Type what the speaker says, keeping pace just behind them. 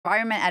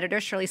Environment Editor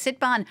Shirli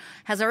Sitbon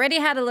has already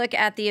had a look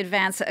at the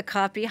advance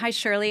copy. Hi,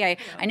 Shirli.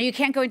 I know you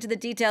can't go into the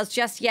details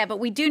just yet, but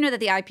we do know that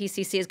the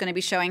IPCC is going to be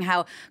showing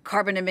how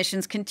carbon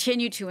emissions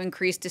continue to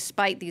increase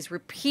despite these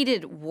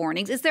repeated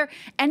warnings. Is there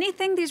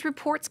anything these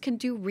reports can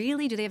do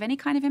really? Do they have any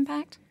kind of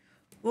impact?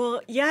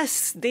 Well,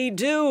 yes, they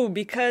do,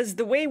 because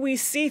the way we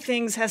see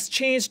things has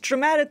changed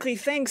dramatically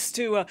thanks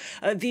to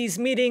these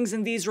meetings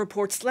and these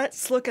reports.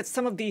 Let's look at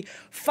some of the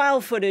file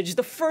footage.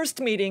 The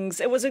first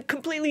meetings, it was a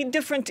completely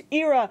different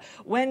era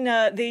when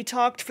they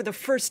talked for the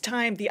first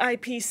time, the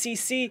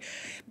IPCC,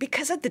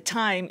 because at the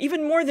time,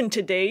 even more than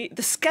today,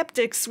 the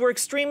skeptics were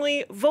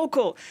extremely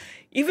vocal.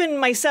 Even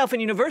myself in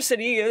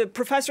university, a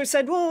professor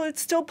said, well,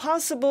 it's still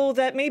possible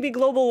that maybe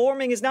global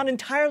warming is not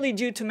entirely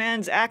due to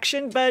man's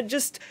action, but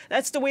just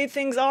that's the way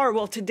things are.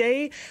 Well,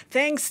 today,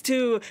 thanks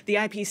to the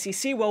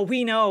IPCC, well,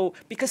 we know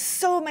because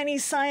so many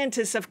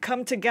scientists have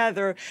come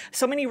together,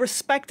 so many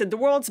respected the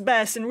world's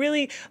best and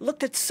really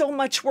looked at so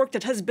much work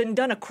that has been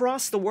done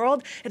across the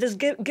world. It has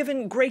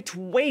given great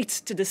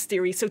weight to this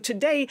theory. So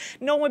today,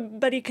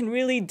 nobody can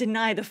really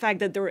deny the fact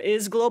that there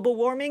is global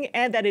warming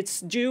and that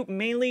it's due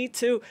mainly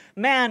to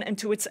man and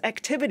to its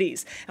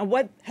activities. And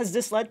what has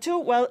this led to?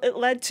 Well, it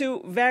led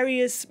to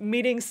various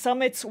meetings,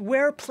 summits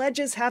where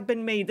pledges have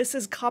been made. This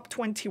is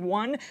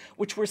COP21,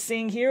 which we're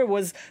seeing here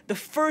was the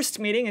first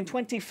meeting in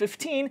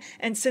 2015.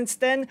 And since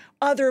then,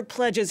 other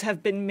pledges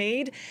have been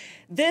made.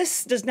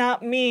 This does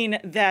not mean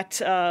that,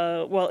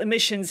 well,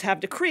 emissions have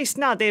decreased.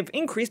 No, they've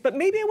increased, but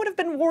maybe it would have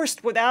been worse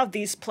without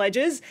these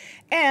pledges.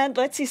 And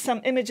let's see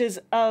some images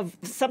of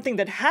something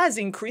that has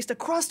increased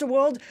across the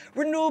world,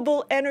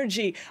 renewable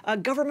energy.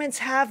 Governments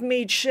have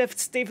made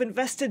shifts. They've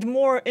invested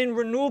more in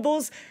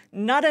renewables.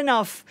 Not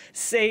enough,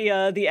 say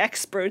the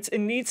experts. It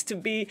needs to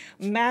be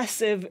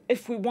massive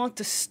if we want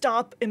to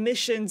stop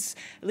emissions,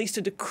 at least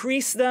to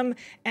decrease them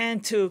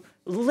and to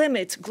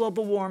limit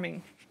global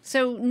warming.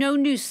 So no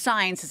new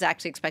science is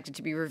actually expected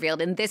to be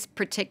revealed in this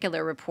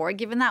particular report.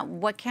 Given that,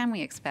 what can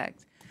we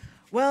expect?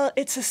 Well,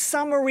 it's a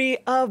summary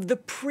of the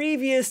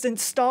previous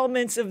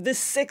installments of this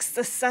sixth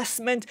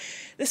assessment.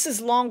 This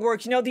is long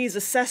work. You know, these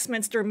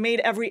assessments, they're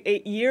made every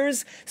 8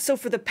 years. So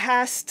for the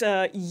past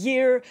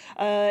year,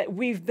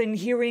 we've been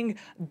hearing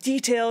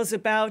details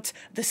about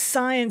the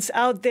science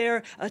out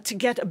there to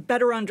get a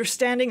better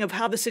understanding of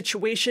how the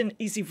situation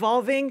is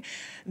evolving.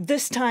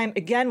 This time,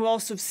 again, we've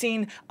also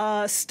seen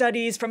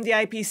studies from the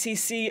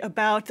IPCC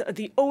about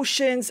the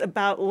oceans,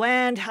 about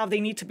land, how they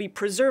need to be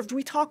preserved.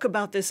 We talk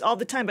about this all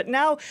the time, but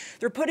now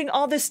they're putting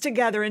all this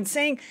together and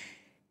saying,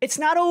 it's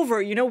not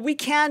over. You know, we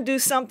can do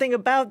something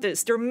about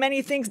this. There are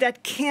many things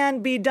that can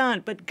be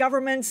done, but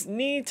governments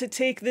need to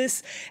take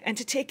this and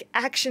to take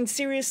action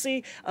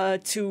seriously,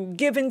 to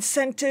give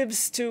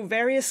incentives to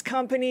various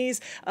companies,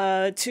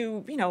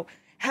 to, you know,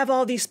 have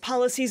all these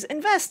policies,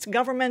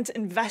 government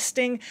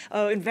investing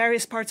in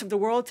various parts of the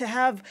world to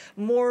have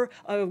more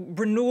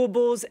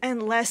renewables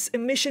and less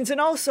emissions,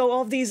 and also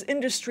all these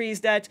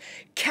industries that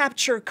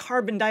capture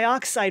carbon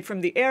dioxide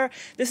from the air.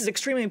 This is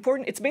extremely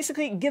important. It's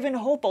basically given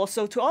hope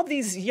also to all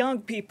these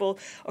young people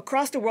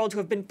across the world who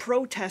have been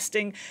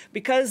protesting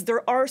because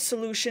there are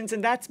solutions,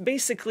 and that's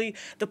basically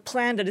the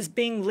plan that is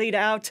being laid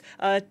out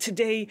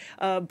today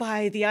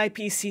by the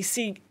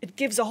IPCC. It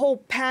gives a whole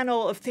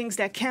panel of things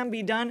that can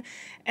be done,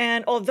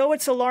 and although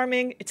it's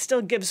alarming, it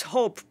still gives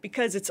hope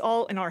because it's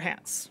all in our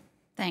hands.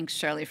 Thanks,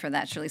 Shirli, for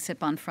that. Shirli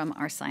Sitbon from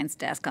our science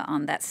desk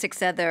on that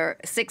sixth other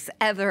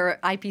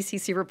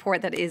IPCC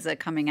report that is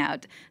coming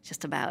out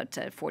just about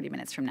 40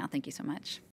 minutes from now. Thank you so much.